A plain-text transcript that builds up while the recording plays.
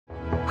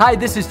Hi,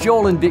 this is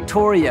Joel and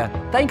Victoria.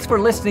 Thanks for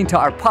listening to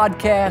our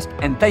podcast,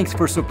 and thanks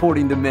for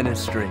supporting the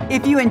ministry.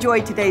 If you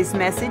enjoyed today's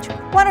message,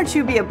 why don't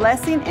you be a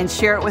blessing and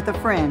share it with a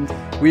friend?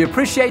 We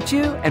appreciate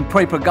you and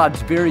pray for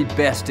God's very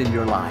best in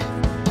your life.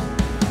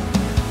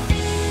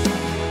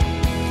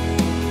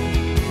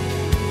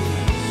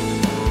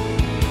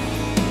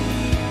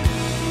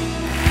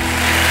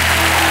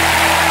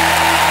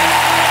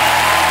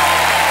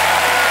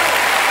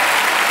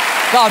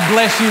 God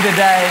bless you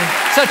today.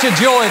 Such a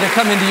joy to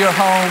come into your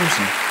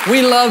homes.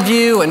 We love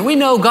you, and we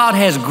know God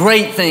has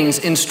great things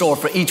in store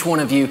for each one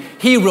of you.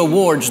 He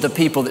rewards the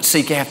people that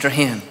seek after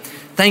Him.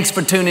 Thanks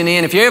for tuning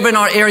in. If you're ever in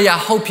our area, I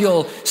hope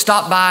you'll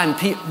stop by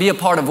and be a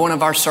part of one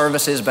of our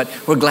services, but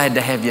we're glad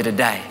to have you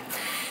today.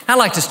 I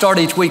like to start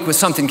each week with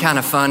something kind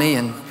of funny,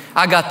 and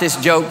I got this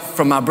joke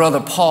from my brother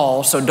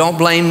Paul, so don't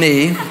blame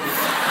me.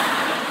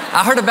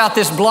 I heard about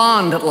this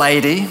blonde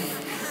lady.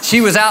 She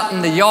was out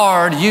in the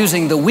yard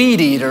using the weed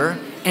eater,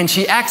 and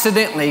she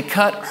accidentally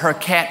cut her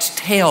cat's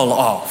tail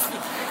off.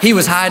 He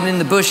was hiding in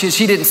the bushes.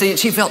 She didn't see it.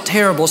 She felt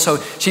terrible,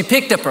 so she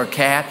picked up her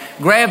cat,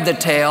 grabbed the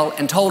tail,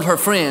 and told her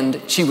friend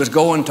she was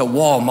going to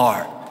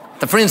Walmart.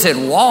 The friend said,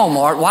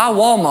 "Walmart? Why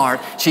Walmart?"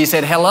 She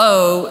said,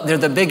 "Hello, they're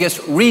the biggest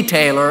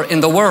retailer in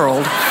the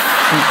world."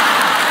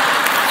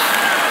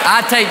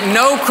 I take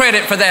no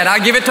credit for that. I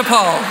give it to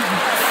Paul.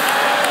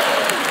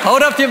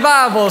 Hold up your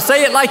Bible.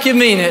 Say it like you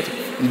mean it.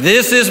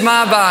 This is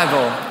my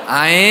Bible.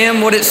 I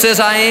am what it says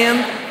I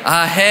am.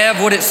 I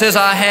have what it says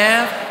I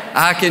have.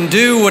 I can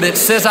do what it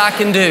says I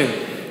can do.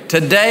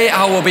 Today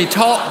I will be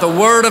taught the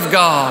Word of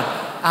God.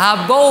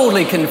 I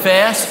boldly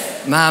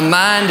confess my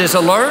mind is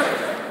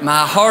alert.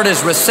 My heart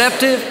is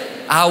receptive.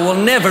 I will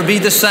never be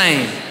the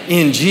same.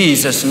 In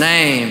Jesus'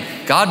 name,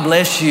 God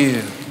bless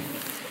you.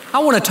 I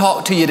want to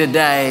talk to you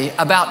today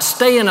about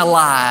staying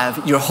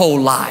alive your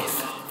whole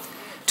life.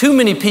 Too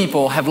many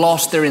people have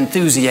lost their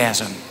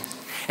enthusiasm.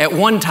 At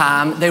one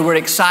time, they were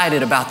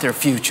excited about their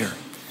future.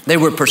 They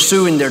were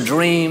pursuing their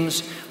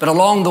dreams, but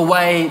along the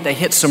way, they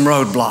hit some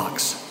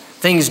roadblocks.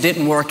 Things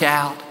didn't work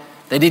out.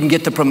 They didn't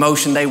get the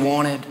promotion they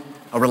wanted.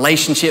 A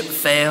relationship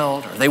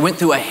failed, or they went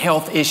through a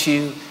health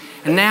issue,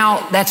 and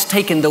now that's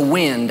taken the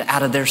wind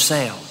out of their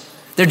sail.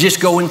 They're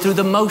just going through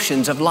the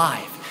motions of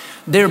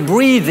life. They're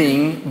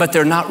breathing, but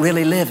they're not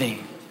really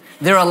living.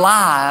 They're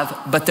alive,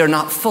 but they're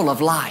not full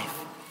of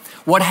life.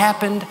 What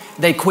happened?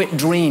 They quit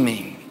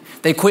dreaming.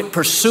 They quit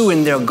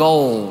pursuing their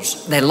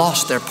goals. They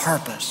lost their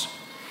purpose.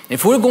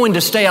 If we're going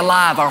to stay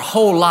alive our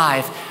whole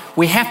life,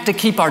 we have to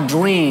keep our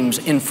dreams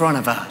in front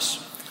of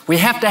us. We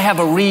have to have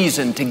a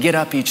reason to get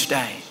up each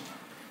day.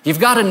 You've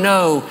got to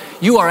know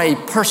you are a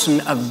person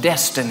of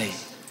destiny.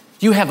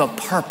 You have a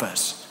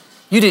purpose.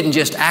 You didn't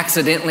just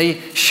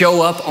accidentally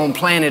show up on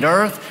planet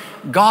Earth.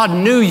 God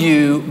knew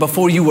you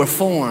before you were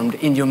formed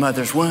in your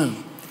mother's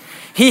womb.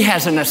 He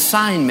has an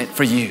assignment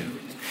for you.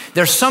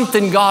 There's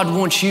something God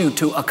wants you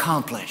to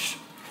accomplish.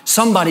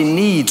 Somebody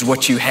needs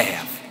what you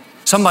have.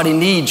 Somebody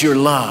needs your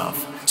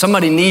love.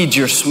 Somebody needs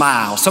your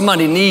smile.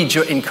 Somebody needs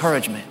your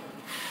encouragement.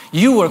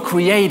 You were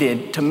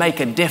created to make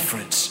a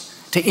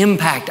difference, to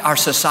impact our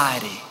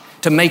society,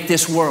 to make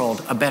this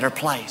world a better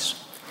place.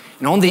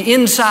 And on the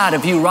inside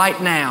of you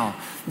right now,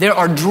 there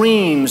are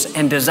dreams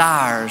and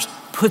desires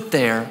put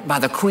there by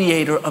the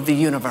Creator of the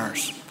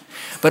universe.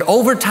 But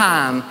over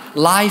time,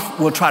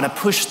 life will try to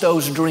push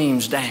those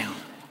dreams down.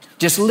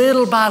 Just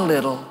little by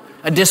little,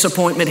 a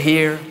disappointment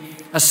here,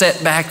 a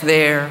setback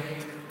there,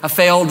 a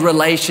failed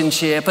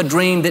relationship, a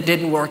dream that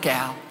didn't work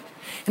out.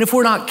 And if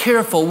we're not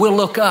careful, we'll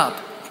look up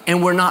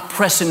and we're not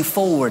pressing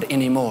forward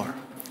anymore.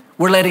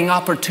 We're letting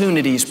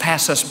opportunities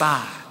pass us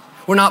by.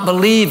 We're not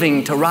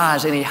believing to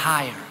rise any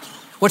higher.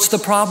 What's the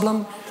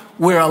problem?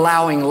 We're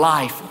allowing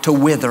life to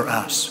wither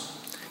us.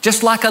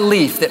 Just like a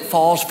leaf that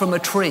falls from a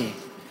tree.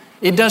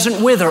 It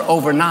doesn't wither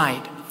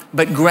overnight,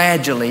 but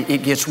gradually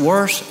it gets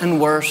worse and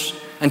worse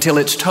until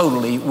it's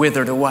totally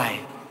withered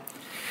away.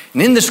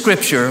 And in the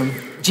scripture,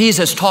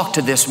 Jesus talked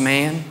to this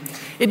man.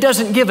 It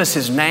doesn't give us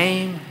his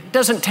name. It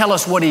doesn't tell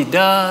us what he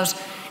does.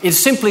 It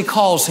simply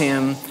calls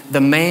him the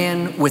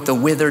man with the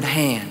withered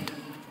hand.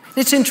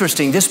 It's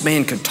interesting. This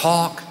man could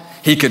talk.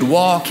 He could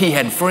walk. He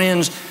had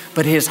friends,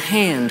 but his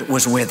hand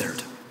was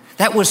withered.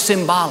 That was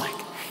symbolic.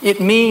 It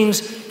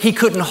means he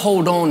couldn't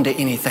hold on to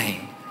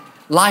anything.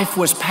 Life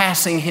was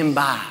passing him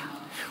by.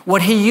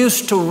 What he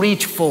used to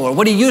reach for,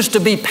 what he used to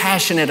be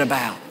passionate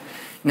about,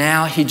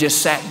 now he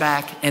just sat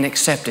back and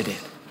accepted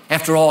it.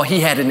 After all,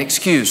 he had an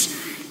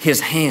excuse. His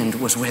hand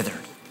was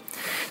withered.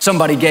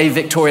 Somebody gave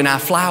Victoria and I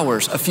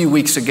flowers a few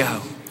weeks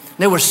ago.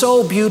 They were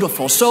so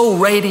beautiful, so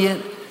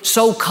radiant,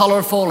 so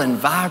colorful and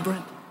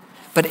vibrant.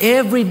 But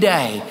every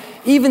day,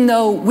 even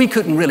though we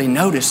couldn't really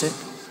notice it,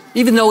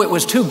 even though it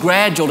was too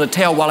gradual to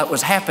tell while it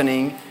was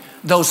happening,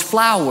 those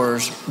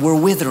flowers were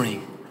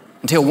withering.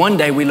 Until one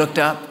day we looked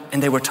up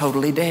and they were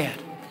totally dead.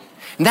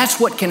 And that's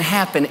what can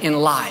happen in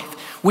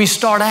life. We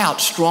start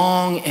out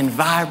strong and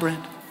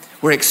vibrant.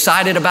 We're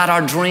excited about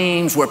our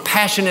dreams. We're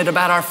passionate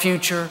about our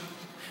future.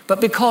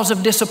 But because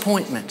of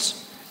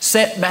disappointments,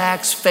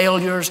 setbacks,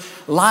 failures,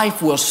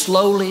 life will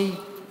slowly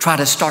try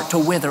to start to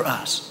wither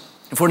us.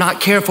 If we're not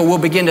careful, we'll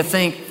begin to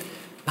think,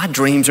 my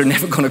dreams are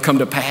never going to come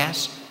to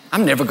pass.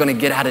 I'm never going to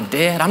get out of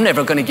debt. I'm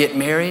never going to get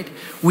married.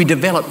 We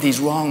develop these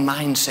wrong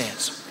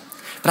mindsets.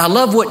 But I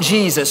love what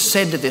Jesus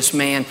said to this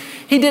man.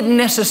 He didn't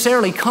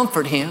necessarily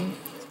comfort him.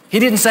 He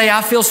didn't say,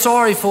 I feel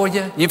sorry for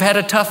you. You've had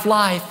a tough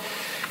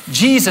life.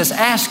 Jesus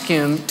asked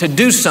him to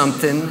do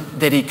something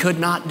that he could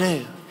not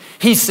do.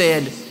 He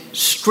said,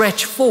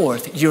 stretch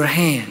forth your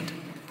hand.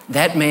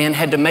 That man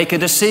had to make a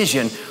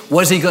decision.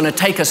 Was he going to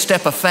take a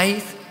step of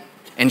faith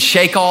and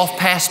shake off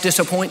past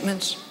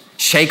disappointments,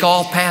 shake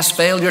off past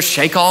failures,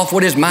 shake off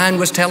what his mind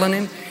was telling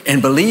him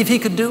and believe he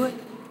could do it?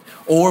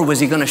 Or was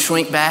he going to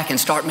shrink back and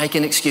start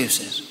making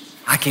excuses?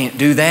 I can't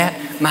do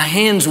that. My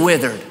hand's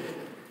withered.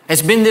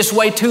 It's been this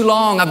way too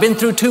long. I've been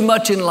through too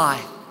much in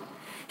life.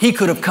 He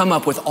could have come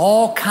up with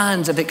all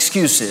kinds of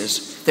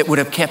excuses that would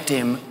have kept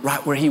him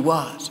right where he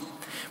was.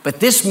 But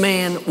this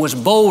man was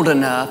bold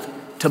enough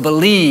to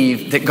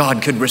believe that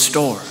God could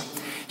restore.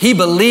 He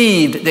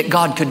believed that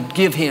God could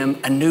give him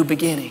a new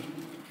beginning.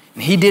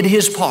 And he did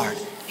his part.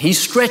 He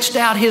stretched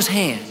out his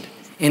hand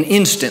and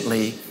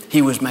instantly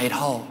he was made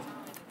whole.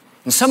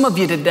 And some of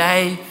you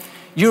today,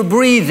 you're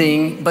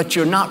breathing, but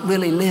you're not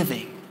really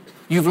living.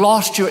 You've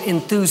lost your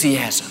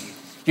enthusiasm.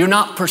 You're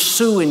not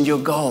pursuing your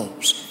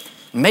goals.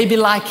 Maybe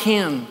like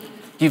him,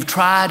 you've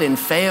tried and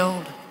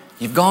failed.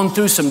 You've gone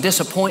through some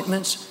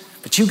disappointments,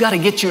 but you've got to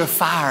get your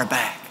fire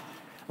back.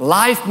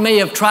 Life may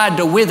have tried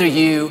to wither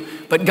you,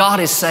 but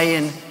God is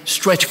saying,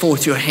 stretch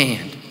forth your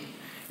hand.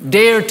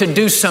 Dare to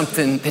do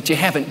something that you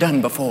haven't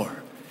done before.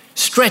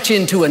 Stretch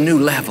into a new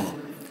level.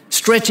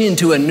 Stretch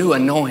into a new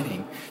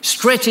anointing.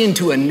 Stretch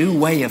into a new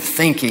way of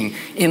thinking.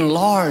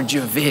 Enlarge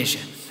your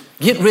vision.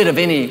 Get rid of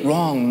any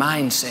wrong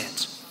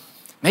mindsets.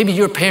 Maybe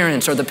your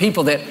parents or the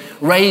people that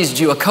raised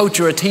you, a coach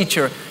or a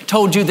teacher,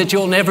 told you that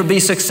you'll never be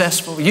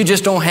successful. You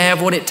just don't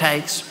have what it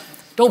takes.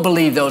 Don't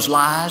believe those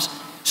lies.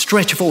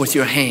 Stretch forth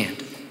your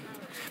hand.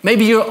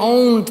 Maybe your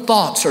own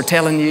thoughts are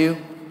telling you,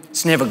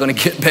 it's never going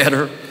to get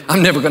better.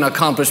 I'm never going to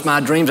accomplish my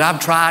dreams. I've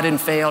tried and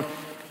failed.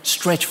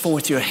 Stretch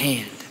forth your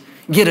hand.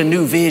 Get a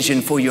new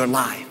vision for your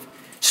life.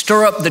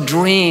 Stir up the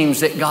dreams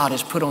that God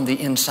has put on the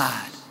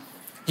inside.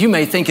 You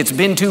may think it's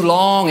been too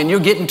long and you're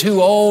getting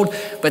too old,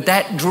 but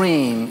that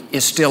dream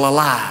is still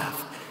alive.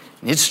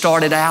 It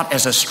started out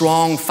as a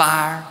strong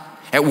fire.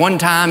 At one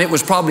time, it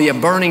was probably a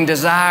burning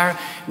desire.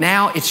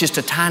 Now it's just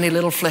a tiny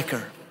little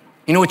flicker.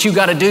 You know what you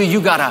got to do?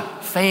 You got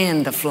to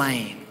fan the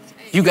flame.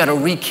 You got to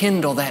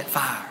rekindle that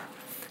fire.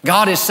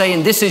 God is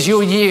saying, this is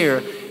your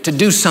year to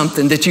do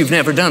something that you've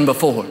never done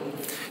before.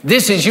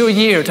 This is your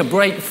year to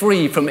break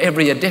free from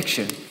every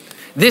addiction.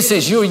 This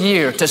is your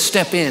year to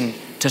step in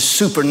to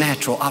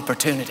supernatural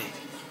opportunity.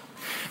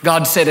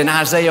 God said in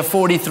Isaiah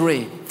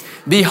 43,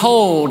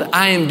 behold,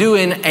 I am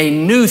doing a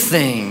new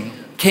thing.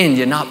 Can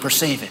you not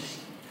perceive it?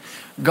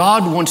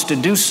 God wants to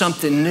do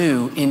something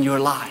new in your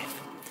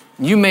life.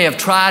 You may have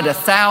tried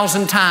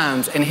 1,000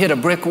 times and hit a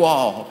brick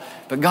wall,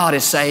 but God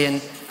is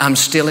saying, I'm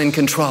still in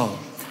control.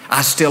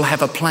 I still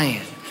have a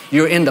plan.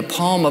 You're in the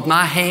palm of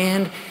my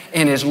hand,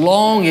 and as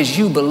long as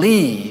you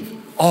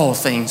believe, all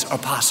things are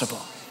possible.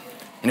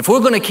 And if we're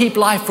going to keep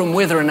life from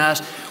withering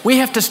us, we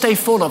have to stay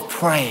full of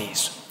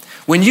praise.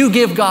 When you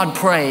give God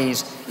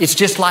praise, it's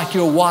just like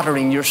you're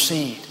watering your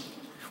seed.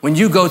 When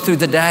you go through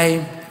the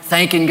day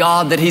thanking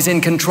God that He's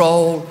in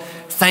control,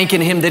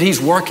 thanking Him that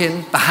He's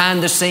working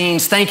behind the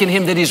scenes, thanking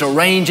Him that He's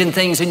arranging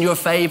things in your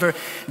favor,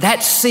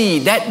 that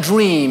seed, that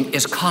dream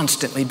is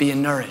constantly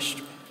being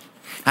nourished.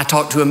 I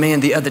talked to a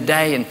man the other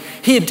day, and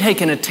he had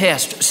taken a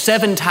test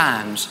 7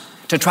 times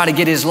to try to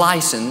get his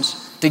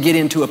license to get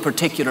into a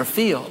particular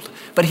field.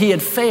 But he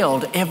had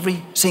failed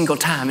every single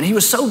time, and he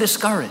was so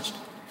discouraged.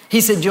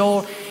 He said,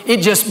 Joel, it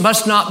just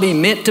must not be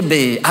meant to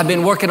be. I've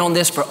been working on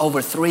this for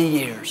over 3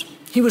 years.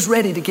 He was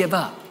ready to give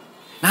up.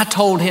 And I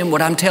told him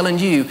what I'm telling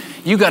you,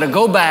 you got to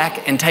go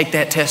back and take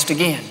that test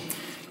again.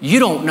 You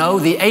don't know,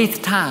 the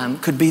 8th time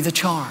could be the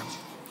charm.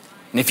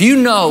 And if you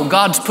know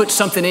God's put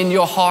something in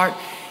your heart,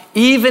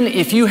 even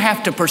if you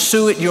have to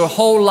pursue it your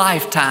whole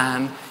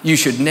lifetime, you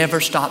should never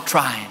stop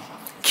trying.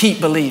 Keep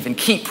believing,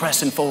 keep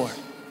pressing forward.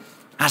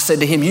 I said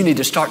to him, you need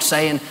to start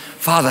saying,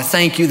 Father,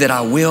 thank you that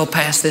I will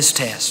pass this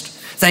test.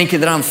 Thank you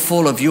that I'm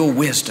full of your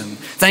wisdom.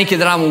 Thank you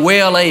that I'm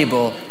well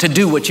able to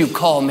do what you've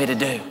called me to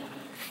do.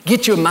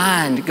 Get your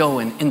mind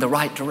going in the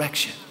right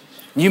direction.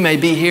 You may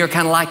be here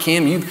kind of like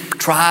him. You've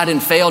tried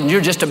and failed and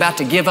you're just about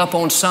to give up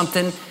on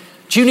something.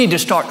 But you need to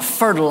start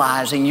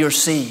fertilizing your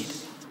seed.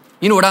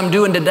 You know what I'm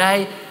doing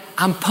today?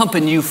 I'm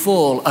pumping you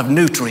full of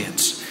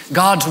nutrients.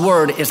 God's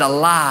word is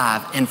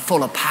alive and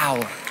full of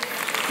power.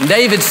 And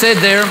David said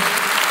there,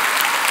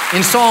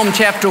 in Psalm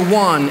chapter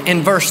 1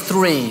 and verse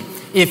 3,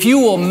 if you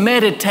will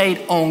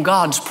meditate on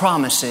God's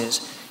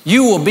promises,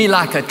 you will be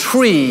like a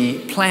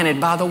tree planted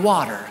by the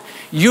water.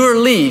 Your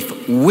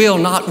leaf will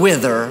not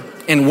wither,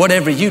 and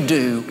whatever you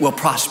do will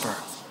prosper.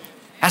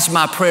 That's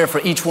my prayer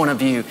for each one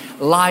of you.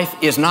 Life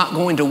is not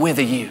going to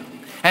wither you.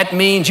 That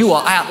means you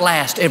will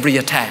outlast every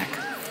attack.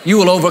 You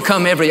will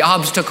overcome every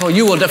obstacle.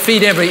 You will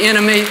defeat every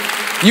enemy.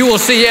 You will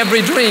see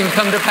every dream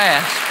come to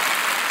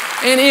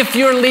pass. And if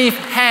your leaf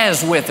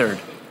has withered,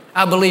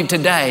 I believe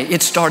today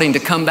it's starting to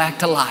come back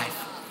to life.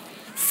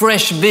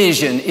 Fresh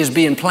vision is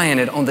being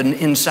planted on the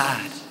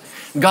inside.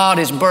 God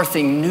is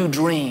birthing new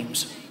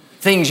dreams.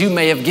 Things you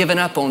may have given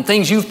up on,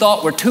 things you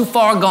thought were too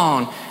far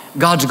gone.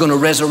 God's going to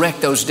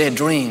resurrect those dead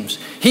dreams.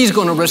 He's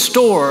going to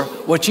restore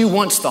what you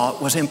once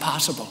thought was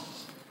impossible.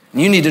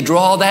 You need to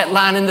draw that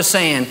line in the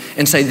sand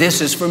and say,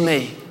 this is for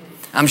me.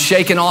 I'm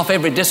shaking off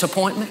every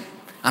disappointment.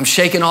 I'm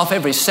shaking off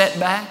every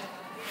setback.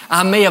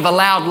 I may have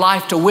allowed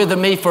life to wither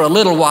me for a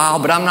little while,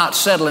 but I'm not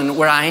settling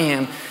where I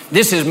am.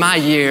 This is my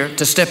year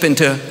to step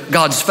into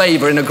God's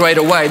favor in a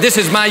greater way. This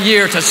is my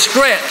year to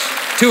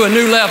stretch to a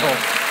new level.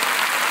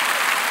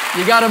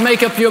 You got to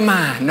make up your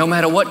mind. No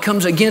matter what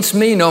comes against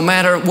me, no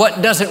matter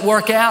what doesn't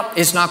work out,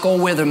 it's not going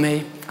to wither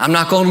me. I'm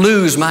not going to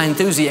lose my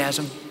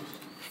enthusiasm.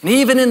 And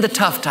even in the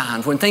tough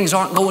times when things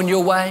aren't going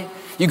your way,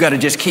 you got to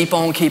just keep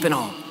on keeping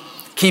on.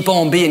 Keep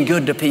on being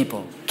good to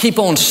people. Keep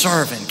on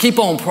serving. Keep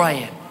on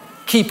praying.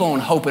 Keep on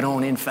hoping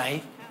on in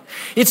faith.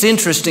 It's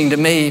interesting to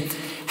me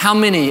how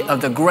many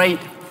of the great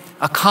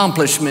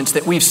accomplishments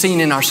that we've seen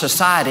in our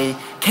society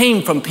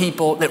came from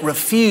people that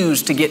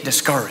refused to get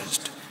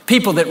discouraged.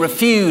 People that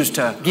refused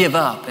to give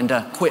up and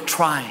to quit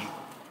trying.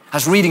 I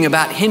was reading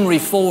about Henry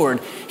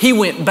Ford. He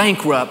went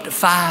bankrupt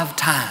 5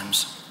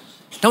 times.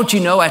 Don't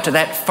you know after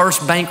that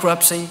first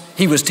bankruptcy,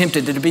 he was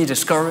tempted to be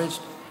discouraged?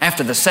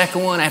 After the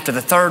second one, after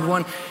the third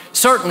one,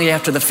 certainly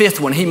after the 5th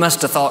one, he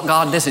must have thought,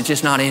 God, this is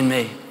just not in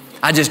me.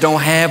 I just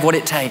don't have what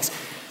it takes.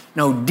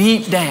 No,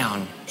 deep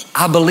down,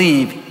 I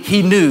believe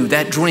he knew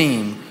that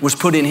dream was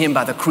put in him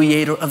by the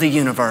creator of the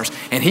universe,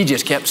 and he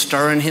just kept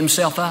stirring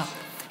himself up.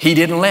 He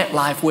didn't let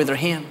life wither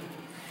him.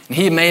 And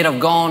he may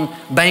have gone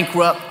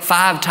bankrupt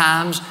 5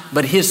 times,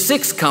 but his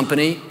 6th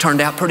company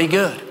turned out pretty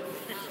good.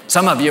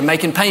 Some of you are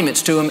making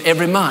payments to him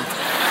every month.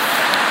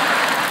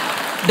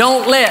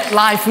 Don't let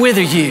life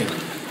wither you.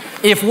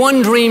 If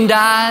one dream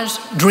dies,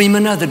 dream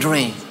another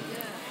dream.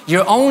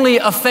 You're only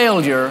a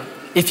failure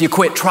if you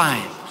quit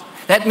trying.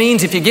 That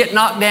means if you get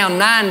knocked down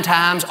 9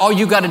 times, all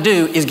you got to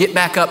do is get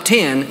back up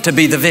 10 to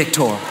be the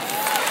victor.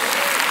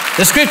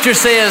 The scripture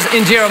says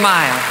in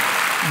Jeremiah,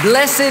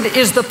 blessed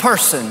is the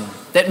person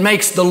that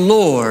makes the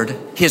Lord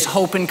his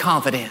hope and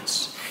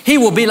confidence. He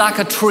will be like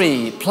a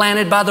tree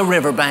planted by the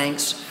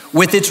riverbanks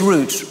with its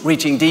roots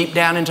reaching deep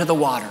down into the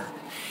water.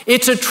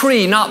 It's a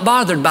tree not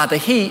bothered by the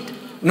heat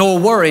nor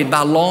worried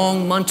by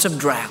long months of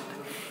drought.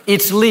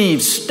 Its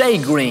leaves stay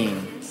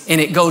green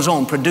and it goes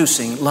on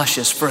producing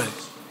luscious fruit.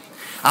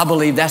 I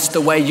believe that's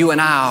the way you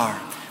and I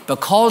are.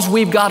 Because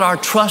we've got our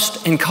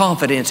trust and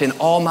confidence in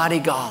Almighty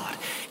God,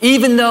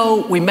 even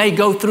though we may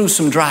go through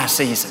some dry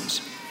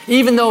seasons,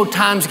 even though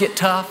times get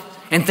tough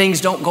and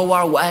things don't go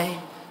our way,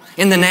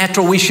 in the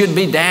natural we should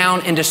be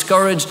down and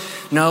discouraged.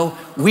 No,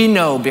 we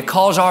know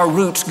because our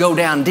roots go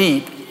down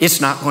deep,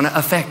 it's not going to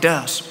affect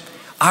us.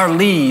 Our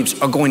leaves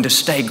are going to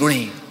stay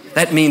green.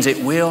 That means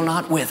it will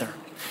not wither.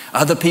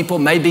 Other people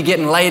may be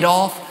getting laid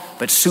off,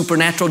 but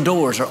supernatural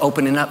doors are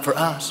opening up for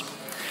us.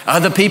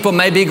 Other people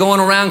may be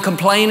going around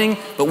complaining,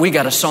 but we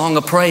got a song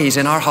of praise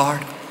in our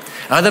heart.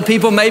 Other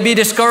people may be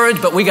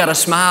discouraged, but we got a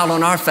smile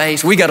on our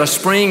face. We got a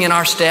spring in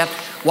our step.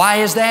 Why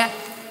is that?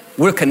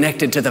 We're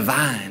connected to the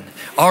vine.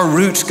 Our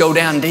roots go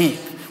down deep.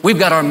 We've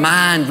got our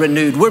mind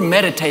renewed. We're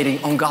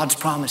meditating on God's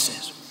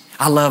promises.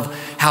 I love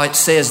how it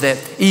says that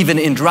even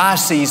in dry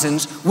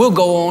seasons, we'll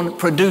go on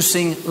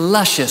producing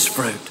luscious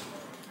fruit.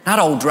 Not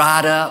old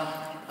dried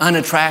up,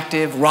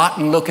 unattractive,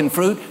 rotten looking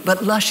fruit,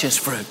 but luscious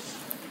fruit.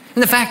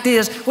 And the fact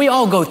is, we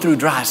all go through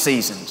dry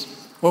seasons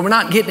where we're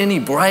not getting any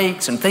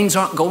breaks and things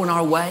aren't going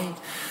our way.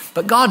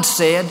 But God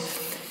said,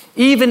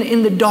 even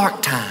in the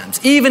dark times,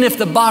 even if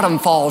the bottom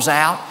falls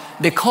out,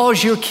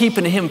 because you're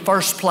keeping Him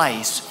first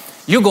place,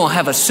 you're going to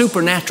have a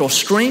supernatural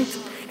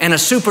strength and a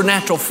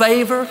supernatural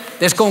favor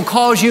that's going to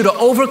cause you to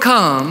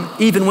overcome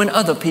even when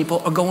other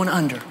people are going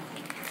under.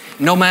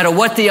 No matter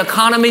what the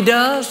economy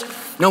does,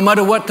 no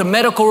matter what the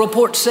medical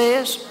report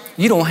says,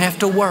 you don't have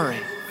to worry.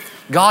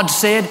 God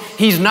said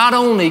He's not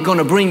only going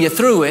to bring you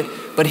through it,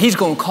 but He's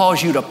going to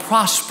cause you to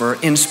prosper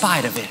in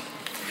spite of it.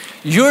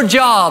 Your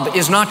job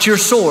is not your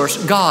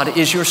source. God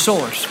is your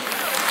source.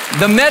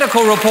 The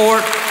medical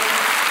report,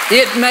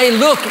 it may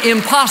look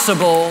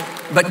impossible,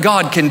 but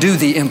God can do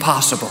the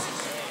impossible.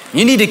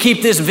 You need to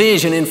keep this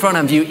vision in front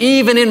of you.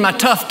 Even in my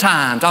tough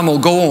times, I'm going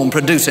to go on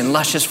producing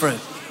luscious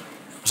fruit.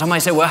 Somebody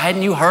said, well,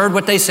 hadn't you heard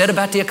what they said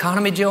about the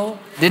economy, Joel?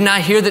 Didn't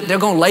I hear that they're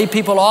going to lay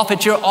people off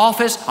at your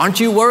office? Aren't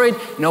you worried?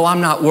 No,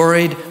 I'm not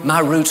worried. My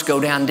roots go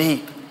down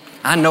deep.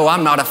 I know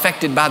I'm not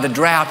affected by the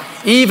drought.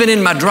 Even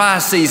in my dry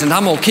season,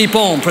 I'm going to keep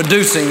on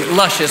producing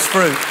luscious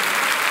fruit.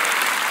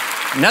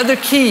 Another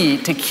key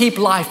to keep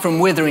life from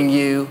withering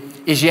you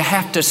is you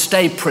have to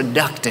stay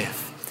productive.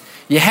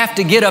 You have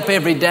to get up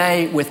every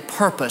day with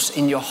purpose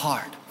in your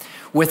heart.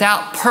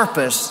 Without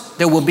purpose,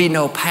 there will be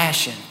no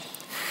passion.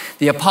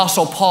 The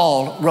Apostle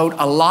Paul wrote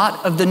a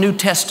lot of the New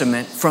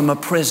Testament from a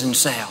prison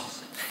cell.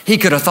 He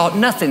could have thought,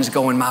 nothing's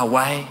going my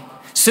way.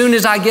 Soon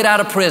as I get out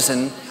of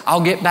prison,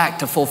 I'll get back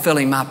to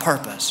fulfilling my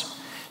purpose.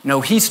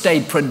 No, he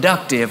stayed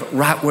productive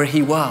right where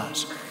he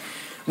was.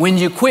 When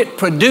you quit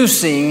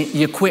producing,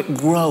 you quit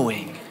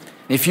growing.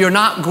 If you're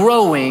not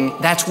growing,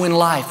 that's when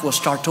life will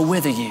start to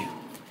wither you.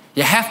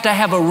 You have to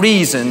have a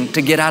reason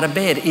to get out of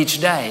bed each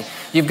day.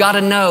 You've got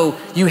to know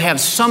you have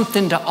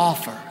something to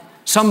offer.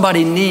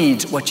 Somebody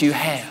needs what you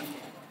have.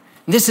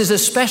 This is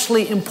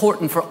especially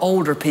important for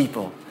older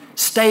people.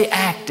 Stay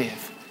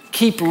active.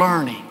 Keep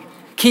learning.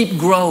 Keep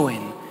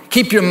growing.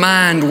 Keep your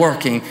mind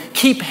working.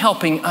 Keep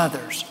helping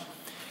others.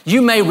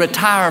 You may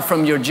retire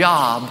from your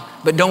job,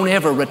 but don't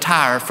ever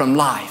retire from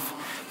life.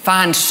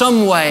 Find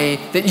some way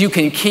that you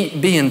can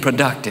keep being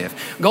productive.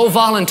 Go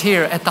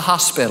volunteer at the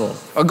hospital,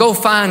 or go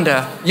find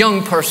a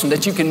young person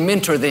that you can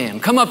mentor them.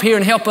 Come up here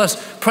and help us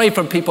pray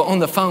for people on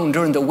the phone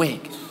during the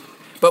week.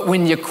 But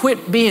when you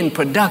quit being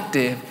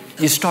productive,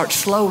 you start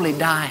slowly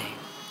dying.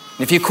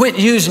 If you quit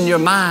using your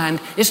mind,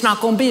 it's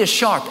not going to be as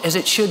sharp as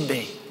it should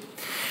be.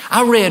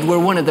 I read where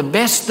one of the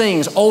best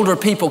things older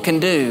people can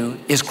do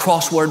is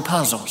crossword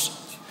puzzles.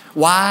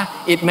 Why?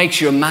 It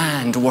makes your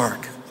mind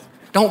work.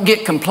 Don't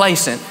get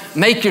complacent.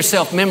 Make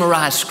yourself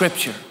memorize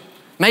scripture.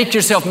 Make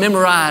yourself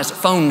memorize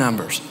phone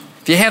numbers.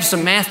 If you have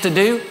some math to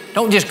do,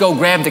 don't just go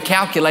grab the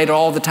calculator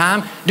all the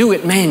time. Do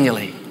it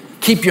manually.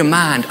 Keep your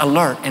mind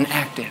alert and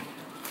active.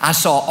 I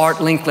saw Art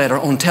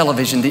Linkletter on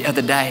television the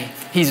other day.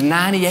 He's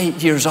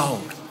 98 years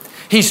old.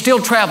 He still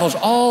travels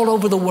all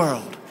over the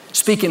world,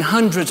 speaking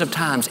hundreds of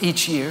times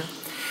each year.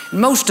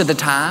 Most of the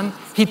time,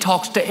 he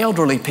talks to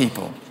elderly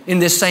people in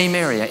this same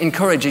area,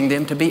 encouraging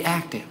them to be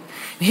active.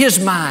 His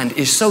mind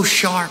is so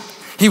sharp.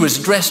 He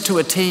was dressed to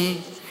a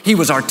T. He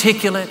was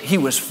articulate. He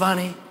was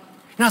funny.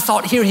 And I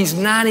thought, here he's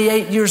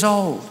 98 years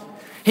old.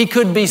 He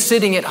could be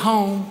sitting at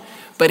home,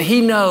 but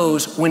he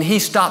knows when he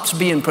stops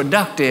being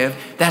productive,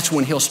 that's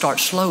when he'll start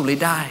slowly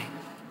dying.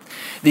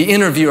 The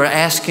interviewer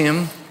asked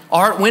him,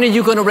 Art, when are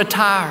you going to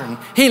retire? And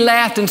he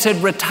laughed and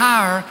said,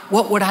 retire?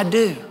 What would I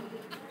do?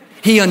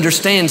 He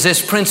understands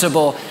this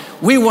principle.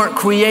 We weren't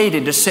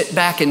created to sit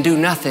back and do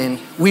nothing.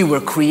 We were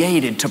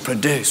created to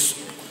produce.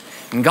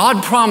 And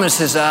God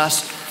promises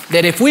us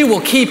that if we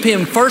will keep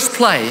Him first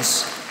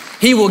place,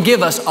 He will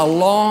give us a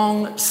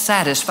long,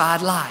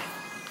 satisfied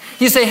life.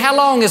 You say, how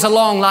long is a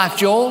long life,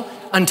 Joel?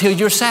 Until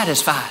you're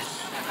satisfied.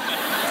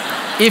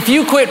 If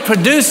you quit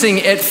producing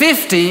at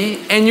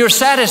 50 and you're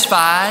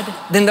satisfied,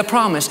 then the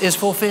promise is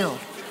fulfilled.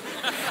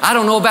 I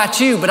don't know about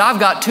you, but I've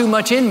got too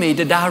much in me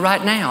to die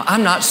right now.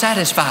 I'm not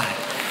satisfied.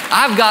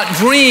 I've got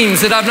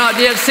dreams that I've not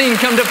yet seen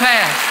come to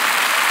pass.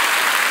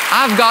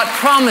 I've got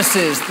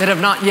promises that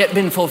have not yet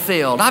been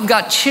fulfilled. I've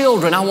got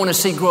children I want to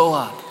see grow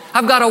up.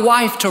 I've got a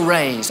wife to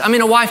raise.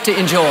 A wife to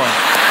enjoy.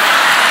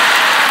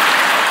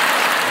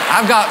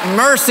 I've got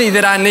mercy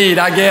that I need,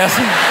 I guess.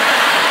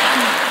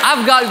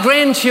 I've got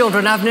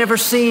grandchildren I've never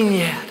seen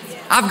yet.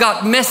 I've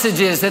got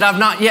messages that I've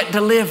not yet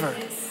delivered.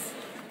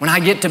 When I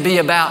get to be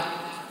about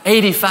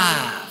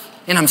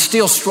 85 and I'm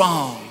still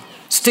strong,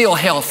 still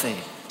healthy,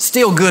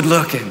 still good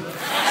looking,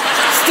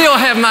 still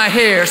have my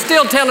hair,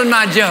 still telling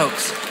my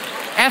jokes.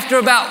 After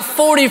about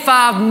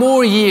 45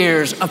 more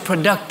years of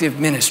productive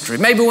ministry,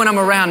 maybe when I'm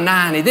around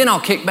 90, then I'll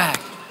kick back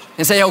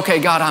and say, okay,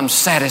 God, I'm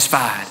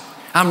satisfied.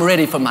 I'm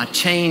ready for my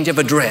change of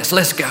address.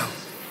 Let's go.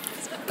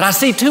 But I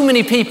see too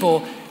many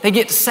people, they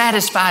get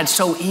satisfied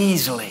so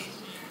easily.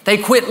 They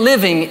quit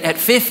living at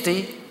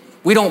 50.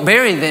 We don't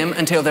bury them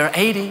until they're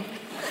 80.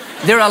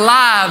 They're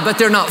alive, but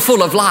they're not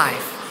full of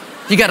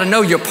life. You got to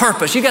know your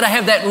purpose. You got to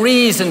have that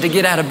reason to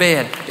get out of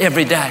bed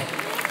every day.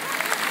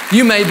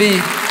 You may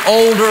be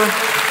older.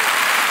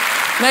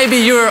 Maybe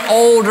you're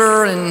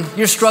older and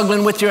you're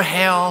struggling with your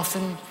health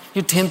and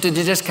you're tempted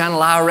to just kind of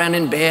lie around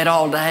in bed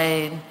all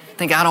day and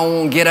think, I don't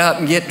want to get up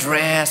and get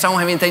dressed. I don't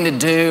have anything to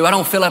do. I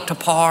don't feel up to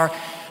par.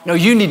 No,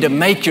 you need to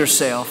make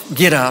yourself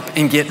get up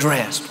and get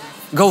dressed.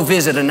 Go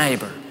visit a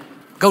neighbor.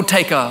 Go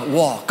take a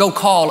walk. Go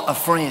call a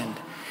friend.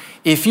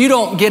 If you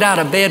don't get out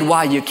of bed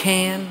while you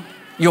can,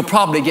 you'll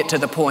probably get to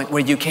the point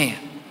where you can't.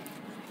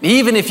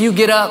 Even if you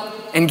get up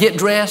and get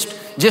dressed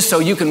just so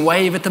you can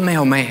wave at the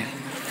mailman,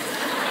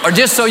 or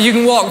just so you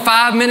can walk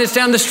 5 minutes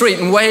down the street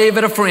and wave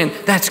at a friend,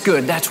 that's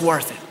good, that's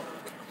worth it.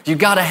 You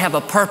got to have a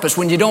purpose.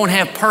 When you don't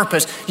have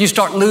purpose, you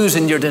start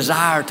losing your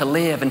desire to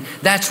live, and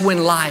that's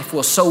when life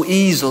will so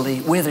easily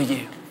wither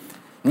you.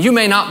 You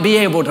may not be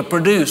able to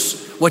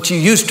produce what you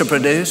used to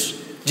produce,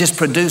 just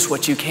produce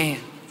what you can.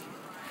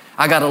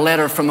 I got a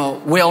letter from a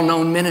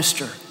well-known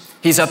minister.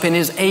 He's up in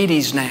his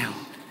 80s now.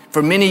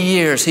 For many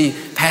years, he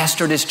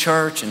pastored his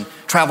church and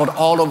traveled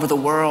all over the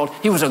world.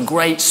 He was a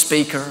great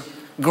speaker.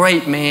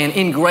 Great man,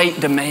 in great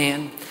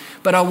demand.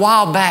 But a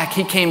while back,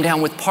 he came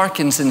down with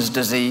Parkinson's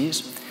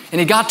disease, and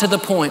he got to the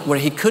point where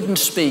he couldn't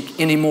speak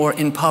anymore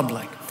in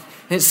public.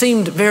 And it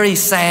seemed very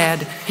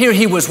sad. Here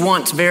he was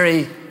once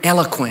very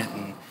eloquent.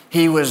 And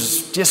he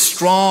was just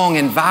strong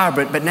and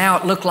vibrant, but now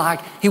it looked like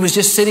he was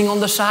just sitting on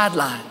the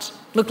sidelines.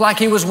 Looked like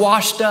he was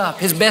washed up.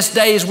 His best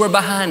days were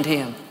behind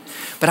him.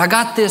 But I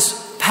got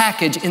this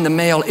package in the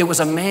mail. It was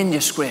a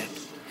manuscript.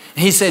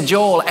 He said,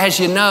 Joel, as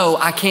you know,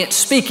 I can't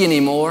speak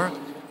anymore,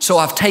 so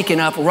I've taken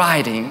up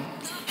writing.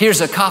 Here's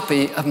a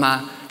copy of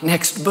my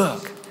next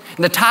book.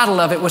 And the title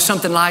of it was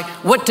something like,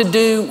 What to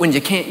Do When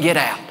You Can't Get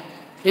Out.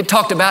 It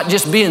talked about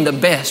just being the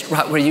best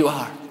right where you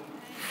are.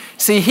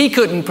 See, he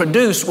couldn't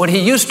produce what he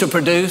used to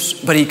produce,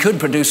 but he could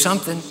produce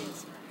something.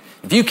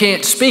 If you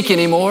can't speak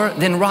anymore,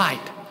 then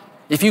write.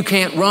 If you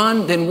can't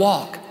run, then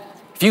walk.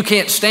 If you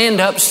can't stand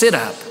up, sit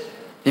up.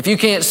 If you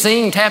can't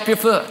sing, tap your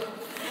foot.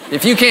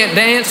 If you can't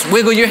dance,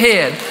 wiggle your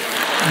head.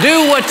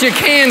 Do what you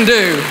can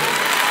do.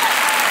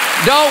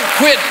 Don't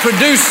quit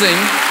producing.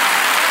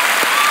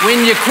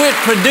 When you quit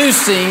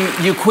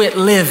producing, you quit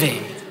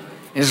living.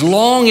 As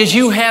long as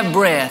you have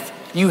breath,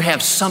 you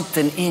have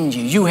something in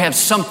you. You have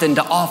something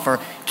to offer.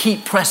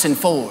 Keep pressing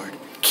forward.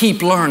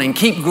 Keep learning.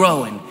 Keep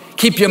growing.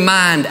 Keep your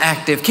mind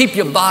active. Keep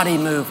your body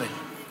moving.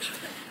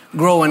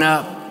 Growing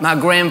up, my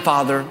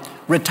grandfather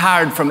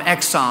retired from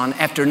Exxon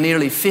after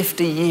nearly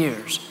 50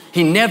 years.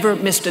 He never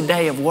missed a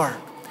day of work.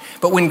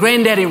 But when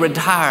Granddaddy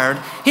retired,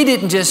 he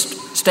didn't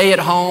just stay at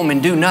home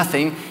and do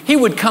nothing. He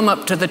would come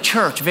up to the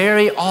church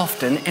very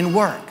often and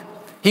work.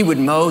 He would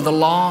mow the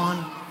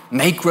lawn,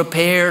 make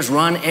repairs,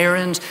 run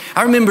errands.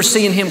 I remember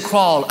seeing him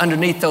crawl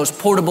underneath those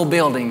portable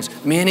buildings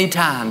many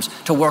times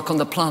to work on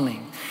the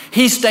plumbing.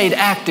 He stayed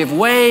active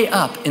way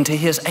up into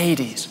his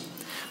 80s.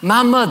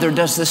 My mother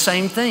does the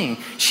same thing.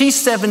 She's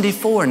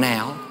 74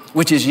 now,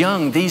 which is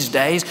young these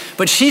days,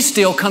 but she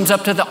still comes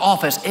up to the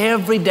office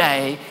every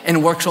day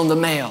and works on the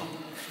mail.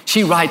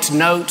 She writes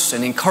notes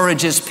and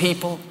encourages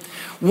people.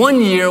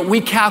 One year,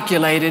 we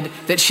calculated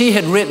that she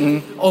had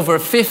written over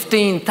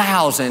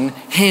 15,000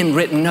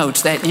 handwritten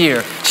notes that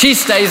year. She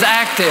stays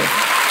active.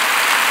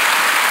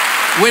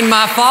 When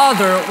my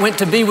father went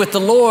to be with the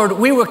Lord,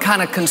 we were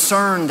kind of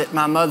concerned that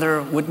my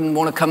mother wouldn't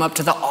want to come up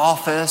to the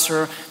office,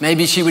 or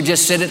maybe she would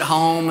just sit at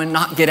home and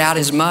not get out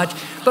as much.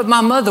 But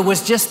my mother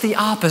was just the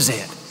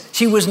opposite.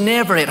 She was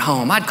never at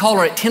home. I'd call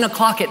her at 10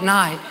 o'clock at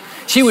night.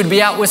 She would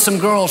be out with some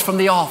girls from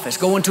the office,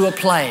 going to a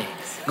play,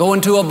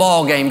 going to a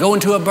ball game, going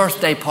to a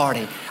birthday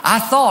party. I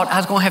thought I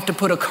was going to have to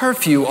put a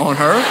curfew on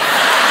her.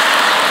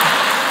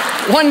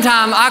 One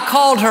time I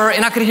called her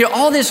and I could hear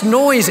all this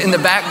noise in the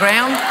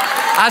background.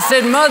 I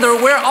said, Mother,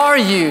 where are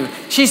you?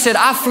 She said,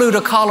 I flew to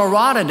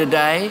Colorado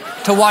today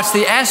to watch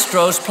the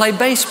Astros play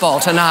baseball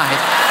tonight.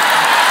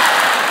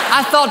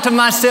 I thought to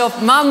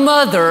myself, my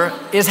mother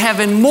is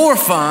having more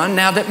fun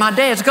now that my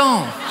dad's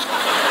gone.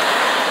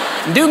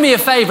 Do me a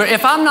favor,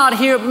 if I'm not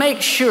here,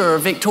 make sure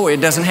Victoria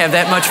doesn't have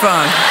that much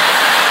fun.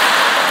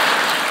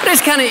 But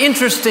it's kind of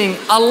interesting.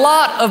 A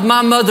lot of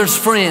my mother's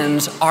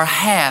friends are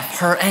half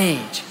her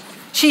age.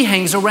 She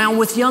hangs around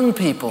with young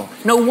people.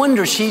 No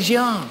wonder she's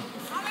young.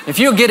 If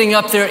you're getting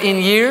up there in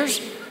years,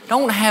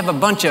 don't have a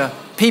bunch of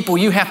people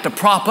you have to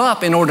prop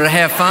up in order to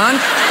have fun.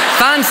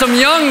 Find some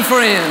young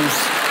friends.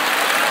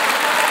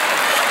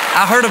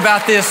 I heard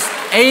about this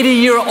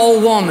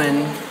 80-year-old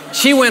woman.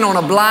 She went on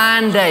a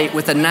blind date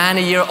with a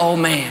 90-year-old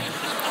man.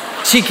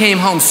 She came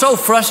home so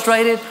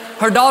frustrated.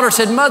 Her daughter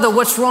said, Mother,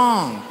 what's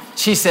wrong?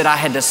 She said, I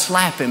had to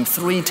slap him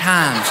 3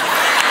 times.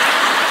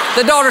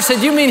 The daughter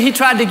said, you mean he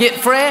tried to get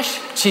fresh?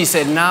 She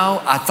said,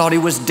 no, I thought he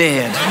was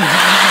dead.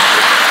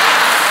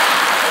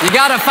 You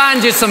got to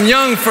find you some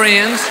young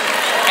friends,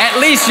 at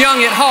least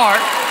young at heart,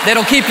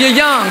 that'll keep you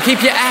young,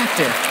 keep you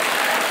active.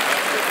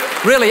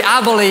 Really,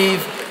 I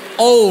believe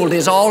old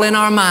is all in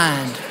our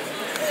mind.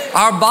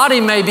 Our body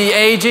may be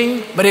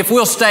aging, but if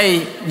we'll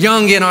stay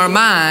young in our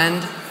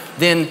mind,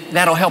 then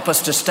that'll help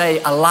us to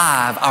stay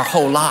alive our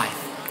whole life.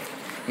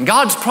 And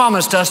God's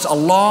promised us a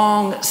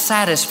long,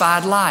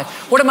 satisfied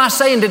life. What am I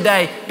saying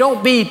today?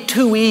 Don't be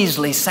too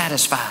easily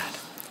satisfied.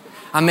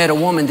 I met a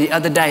woman the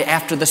other day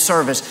after the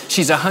service.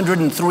 She's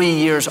 103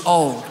 years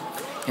old.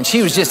 And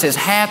she was just as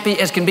happy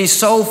as can be,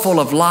 so full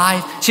of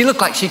life. She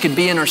looked like she could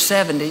be in her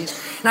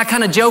 70s. And I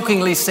kind of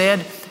jokingly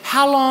said,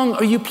 how long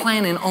are you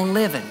planning on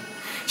living?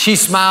 She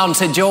smiled and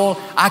said, Joel,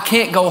 I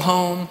can't go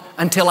home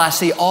until I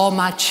see all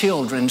my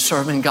children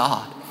serving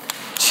God.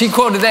 She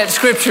quoted that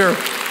scripture,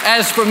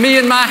 as for me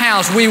and my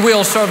house, we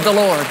will serve the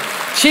Lord.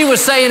 She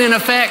was saying, in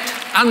effect,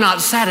 I'm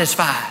not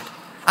satisfied.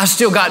 I've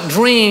still got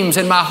dreams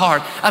in my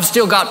heart. I've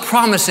still got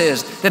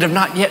promises that have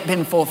not yet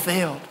been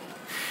fulfilled.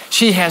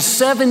 She has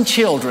 7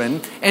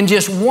 children, and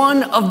just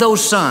one of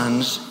those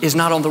sons is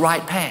not on the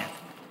right path.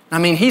 I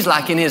mean, he's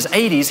like in his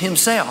 80s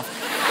himself.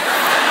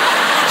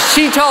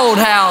 She told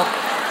how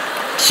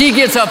she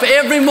gets up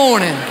every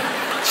morning.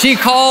 She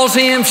calls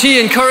him, she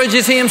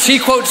encourages him, she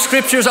quotes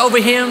scriptures over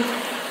him.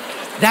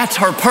 That's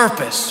her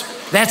purpose.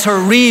 That's her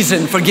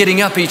reason for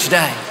getting up each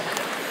day.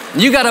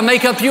 You got to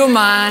make up your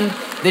mind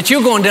that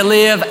you're going to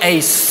live a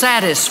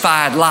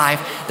satisfied life.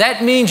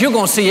 That means you're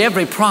going to see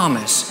every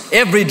promise,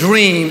 every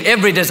dream,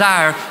 every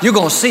desire. You're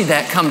going to see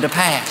that come to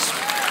pass.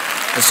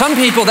 But some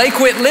people, they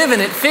quit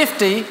living at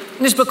 50,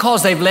 and it's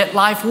because they've let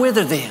life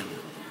wither them.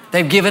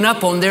 They've given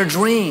up on their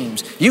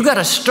dreams. You got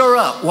to stir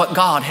up what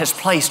God has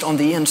placed on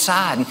the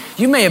inside. And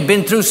you may have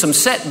been through some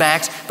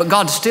setbacks, but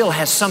God still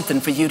has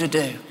something for you to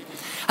do.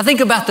 I think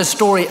about the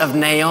story of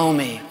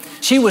Naomi.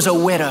 She was a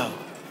widow.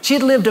 She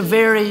had lived a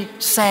very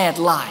sad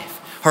life.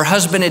 Her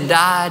husband had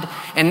died,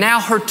 and now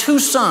her 2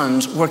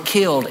 sons were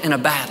killed in a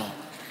battle.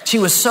 She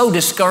was so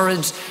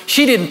discouraged,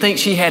 she didn't think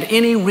she had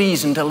any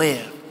reason to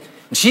live.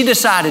 And she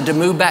decided to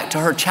move back to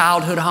her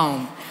childhood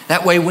home.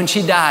 That way, when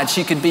she died,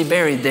 she could be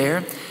buried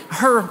there.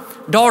 Her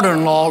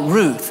daughter-in-law,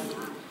 Ruth,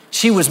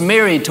 she was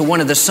married to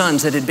one of the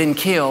sons that had been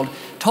killed,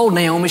 told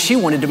Naomi she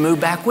wanted to move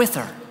back with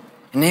her.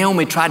 And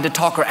Naomi tried to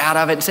talk her out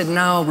of it and said,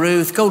 "No,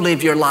 Ruth, go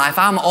live your life.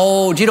 I'm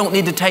old. You don't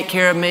need to take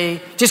care of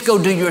me. Just go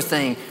do your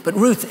thing." But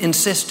Ruth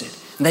insisted,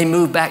 and they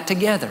moved back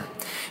together.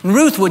 And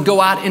Ruth would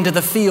go out into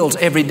the fields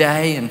every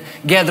day and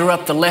gather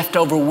up the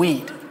leftover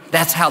wheat.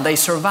 That's how they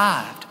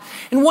survived.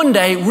 And one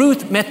day,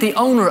 Ruth met the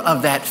owner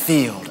of that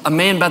field, a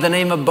man by the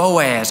name of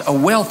Boaz, a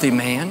wealthy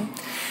man.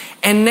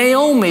 And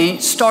Naomi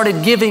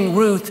started giving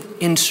Ruth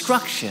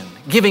instruction,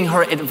 giving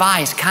her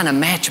advice, kind of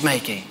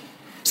matchmaking,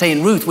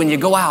 saying, "Ruth, when you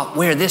go out,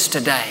 wear this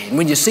today. And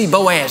when you see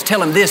Boaz,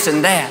 tell him this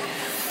and that."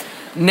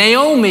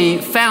 Naomi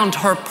found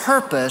her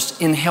purpose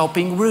in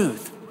helping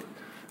Ruth.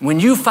 When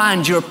you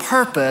find your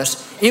purpose,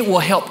 it will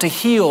help to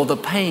heal the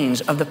pains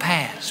of the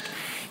past.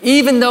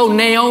 Even though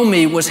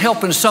Naomi was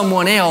helping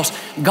someone else,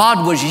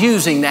 God was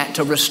using that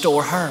to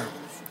restore her.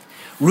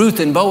 Ruth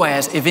and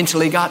Boaz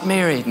eventually got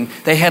married, and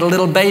they had a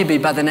little baby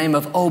by the name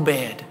of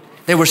Obed.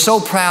 They were so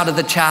proud of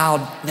the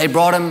child, they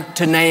brought him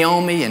to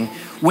Naomi, and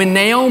when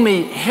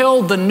Naomi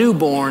held the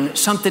newborn,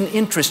 something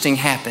interesting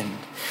happened.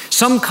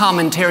 Some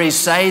commentaries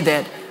say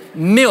that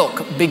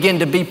milk began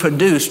to be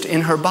produced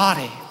in her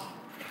body.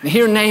 And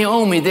here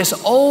Naomi, this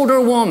older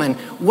woman,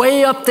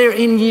 way up there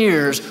in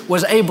years,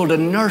 was able to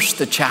nurse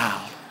the child.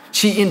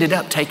 She ended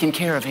up taking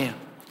care of him.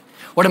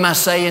 What am I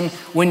saying?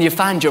 When you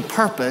find your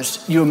purpose,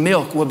 your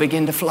milk will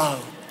begin to flow.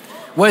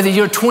 Whether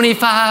you're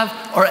 25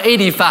 or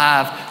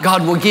 85,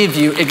 God will give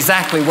you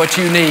exactly what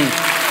you need.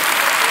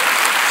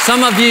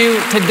 Some of you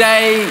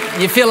today,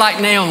 you feel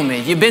like Naomi.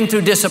 You've been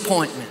through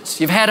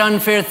disappointments. You've had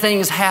unfair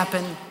things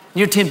happen.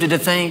 You're tempted to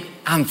think,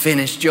 "I'm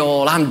finished,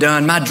 Joel. I'm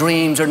done. My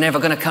dreams are never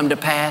going to come to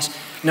pass."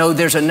 No,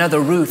 there's another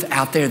Ruth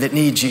out there that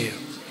needs you.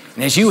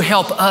 And as you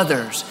help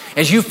others,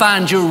 as you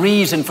find your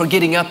reason for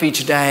getting up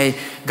each day,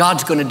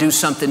 God's going to do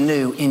something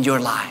new in your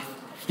life.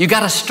 You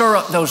got to stir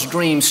up those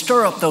dreams,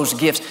 stir up those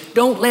gifts.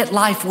 Don't let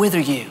life wither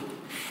you.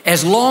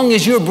 As long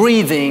as you're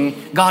breathing,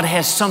 God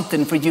has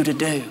something for you to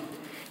do.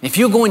 If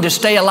you're going to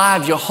stay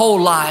alive your whole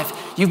life,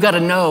 you've got to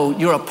know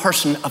you're a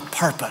person of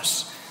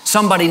purpose.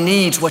 Somebody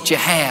needs what you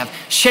have.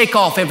 Shake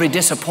off every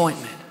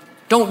disappointment.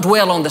 Don't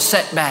dwell on the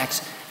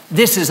setbacks.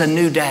 This is a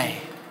new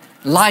day.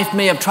 Life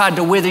may have tried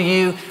to wither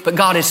you, but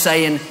God is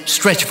saying,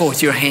 stretch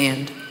forth your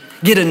hand.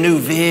 Get a new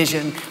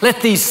vision.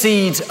 Let these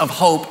seeds of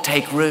hope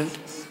take root.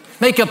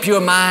 Make up your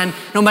mind,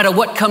 no matter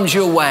what comes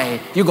your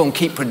way, you're going to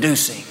keep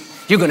producing.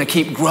 You're going to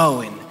keep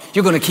growing.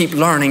 You're going to keep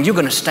learning. You're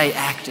going to stay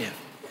active.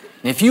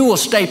 And if you will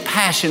stay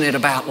passionate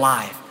about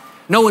life,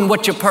 knowing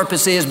what your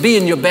purpose is,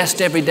 being your best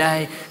every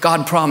day,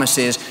 God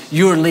promises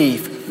your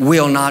leaf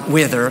will not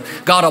wither.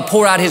 God will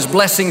pour out His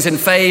blessings and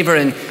favor,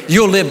 and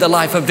you'll live the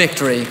life of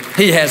victory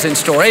He has in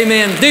store.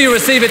 Amen. Do you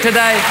receive it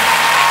today?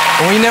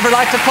 Well, we never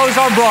like to close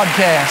our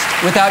broadcast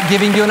without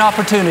giving you an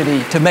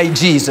opportunity to make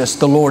Jesus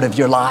the Lord of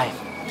your life.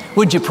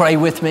 Would you pray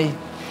with me?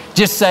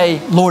 Just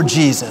say, "Lord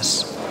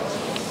Jesus,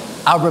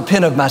 I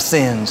repent of my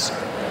sins.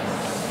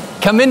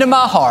 Come into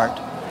my heart.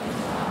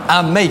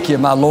 I make you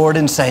my Lord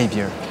and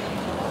Savior."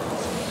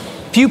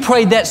 If you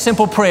prayed that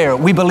simple prayer,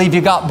 we believe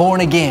you got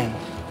born again.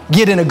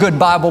 Get in a good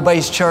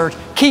Bible-based church.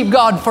 Keep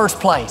God first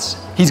place.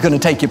 He's going to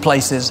take you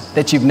places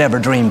that you've never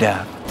dreamed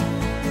of.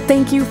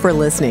 Thank you for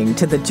listening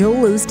to the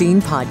Joel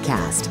Osteen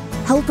Podcast.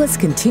 Help us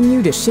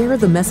continue to share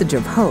the message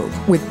of hope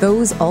with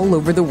those all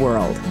over the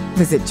world.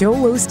 Visit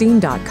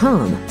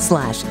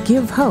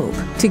joelosteen.com/give hope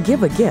to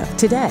give a gift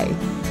today.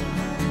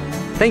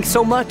 Thanks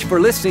so much for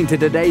listening to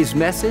today's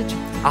message.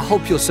 I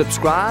hope you'll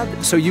subscribe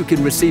so you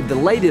can receive the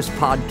latest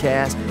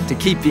podcast to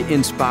keep you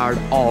inspired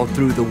all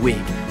through the week.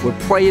 We're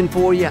praying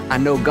for you. I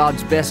know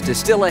God's best is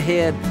still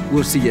ahead.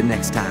 We'll see you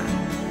next time.